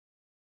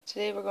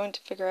Today we're going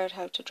to figure out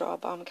how to draw a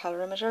bomb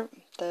calorimeter.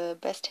 The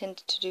best hint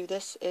to do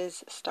this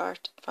is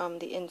start from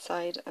the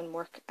inside and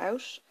work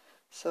out.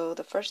 So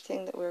the first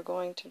thing that we're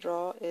going to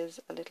draw is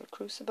a little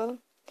crucible,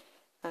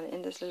 and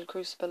in this little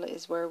crucible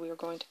is where we are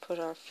going to put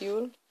our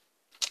fuel.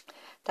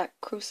 That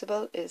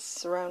crucible is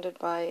surrounded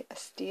by a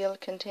steel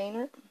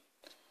container,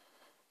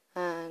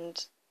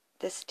 and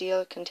this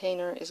steel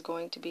container is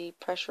going to be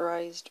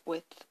pressurized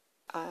with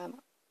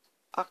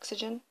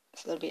oxygen.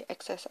 So there'll be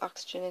excess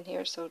oxygen in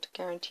here, so to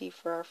guarantee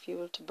for our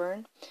fuel to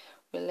burn.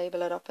 We'll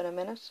label it up in a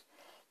minute.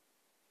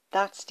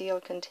 That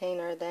steel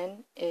container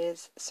then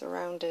is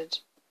surrounded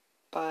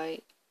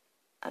by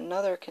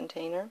another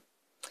container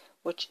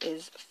which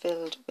is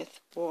filled with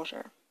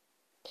water.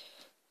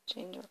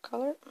 Change our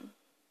color.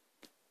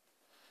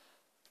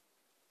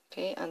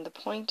 Okay, and the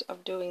point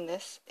of doing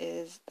this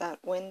is that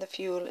when the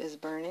fuel is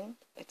burning,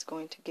 it's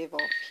going to give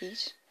off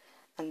heat,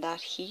 and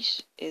that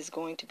heat is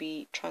going to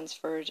be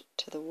transferred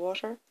to the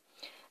water,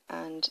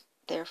 and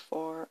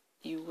therefore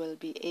you will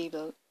be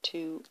able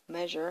to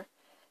measure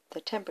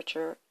the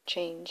temperature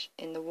change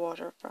in the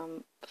water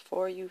from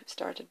before you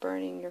started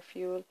burning your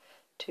fuel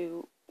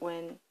to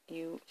when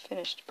you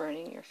finished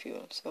burning your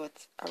fuel. So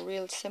it's a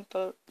real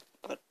simple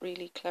but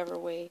really clever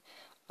way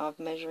of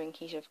measuring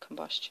heat of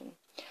combustion.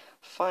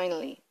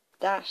 Finally,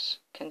 that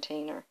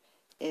container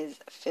is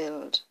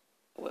filled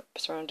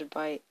surrounded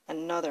by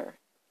another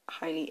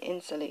highly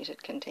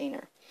insulated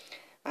container,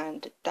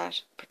 and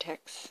that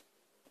protects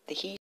the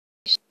heat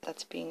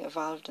that's being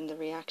evolved in the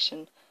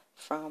reaction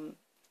from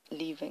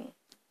leaving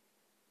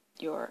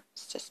your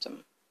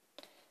system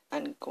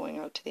and going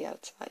out to the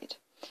outside.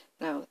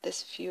 Now,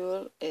 this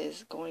fuel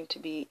is going to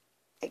be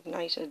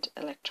ignited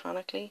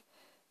electronically,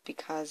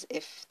 because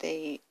if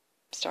they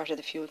started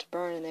the fuel to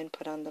burn and then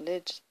put on the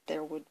lid,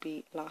 there would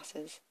be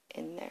losses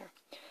in there.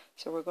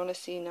 So we're going to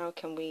see now,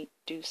 can we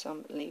do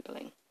some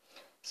labeling.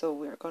 So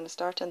we're going to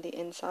start on the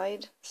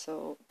inside.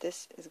 So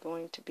this is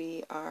going to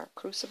be our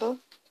crucible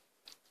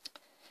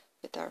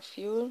with our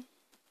fuel.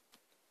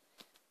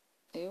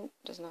 Ew,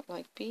 does not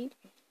like B.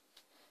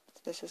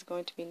 So this is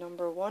going to be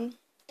number 1.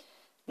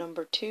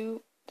 Number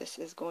 2, this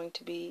is going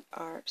to be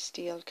our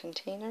steel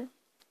container.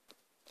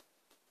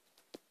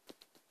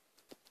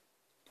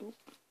 Oop,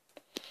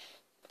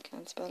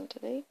 can't spell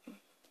today.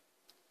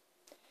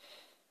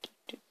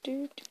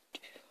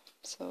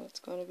 So it's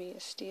going to be a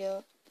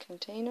steel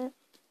container.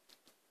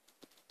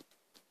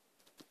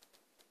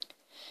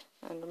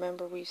 And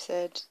remember, we've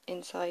said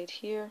inside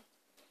here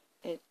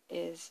it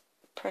is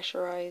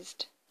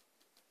pressurized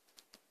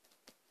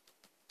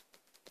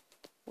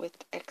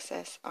with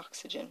excess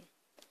oxygen.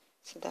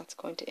 So that's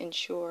going to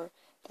ensure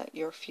that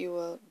your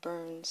fuel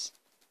burns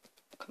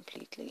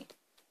completely.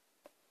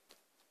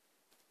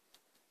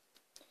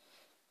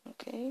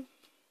 Okay,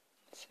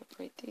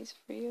 separate these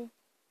for you.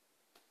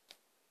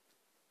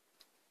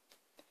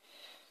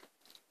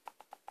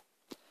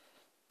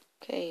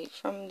 Okay,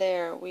 from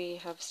there we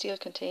have steel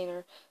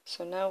container.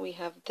 So now we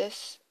have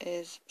this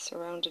is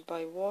surrounded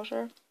by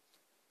water.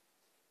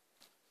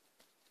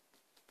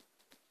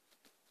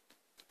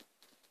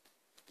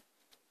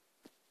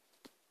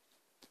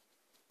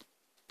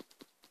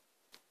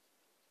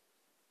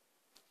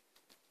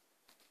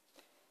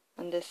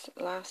 And this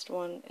last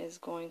one is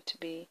going to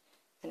be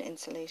an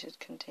insulated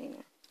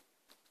container.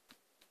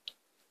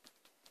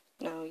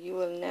 Now, you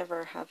will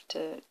never have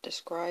to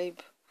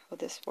describe how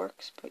this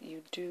works, but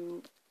you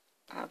do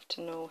have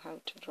to know how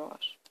to draw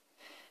it.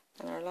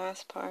 And our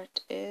last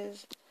part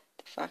is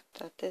the fact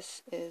that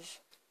this is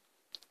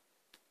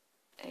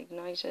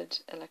ignited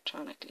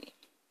electronically.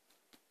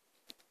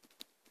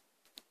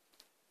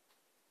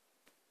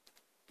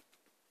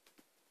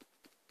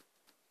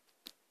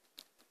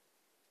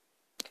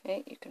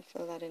 Okay, you can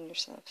fill that in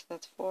yourself. So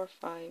that's 4,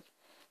 5,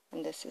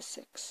 and this is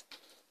 6.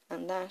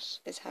 And that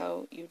is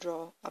how you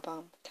draw a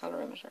bomb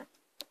calorimeter.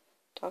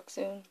 Talk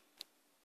soon.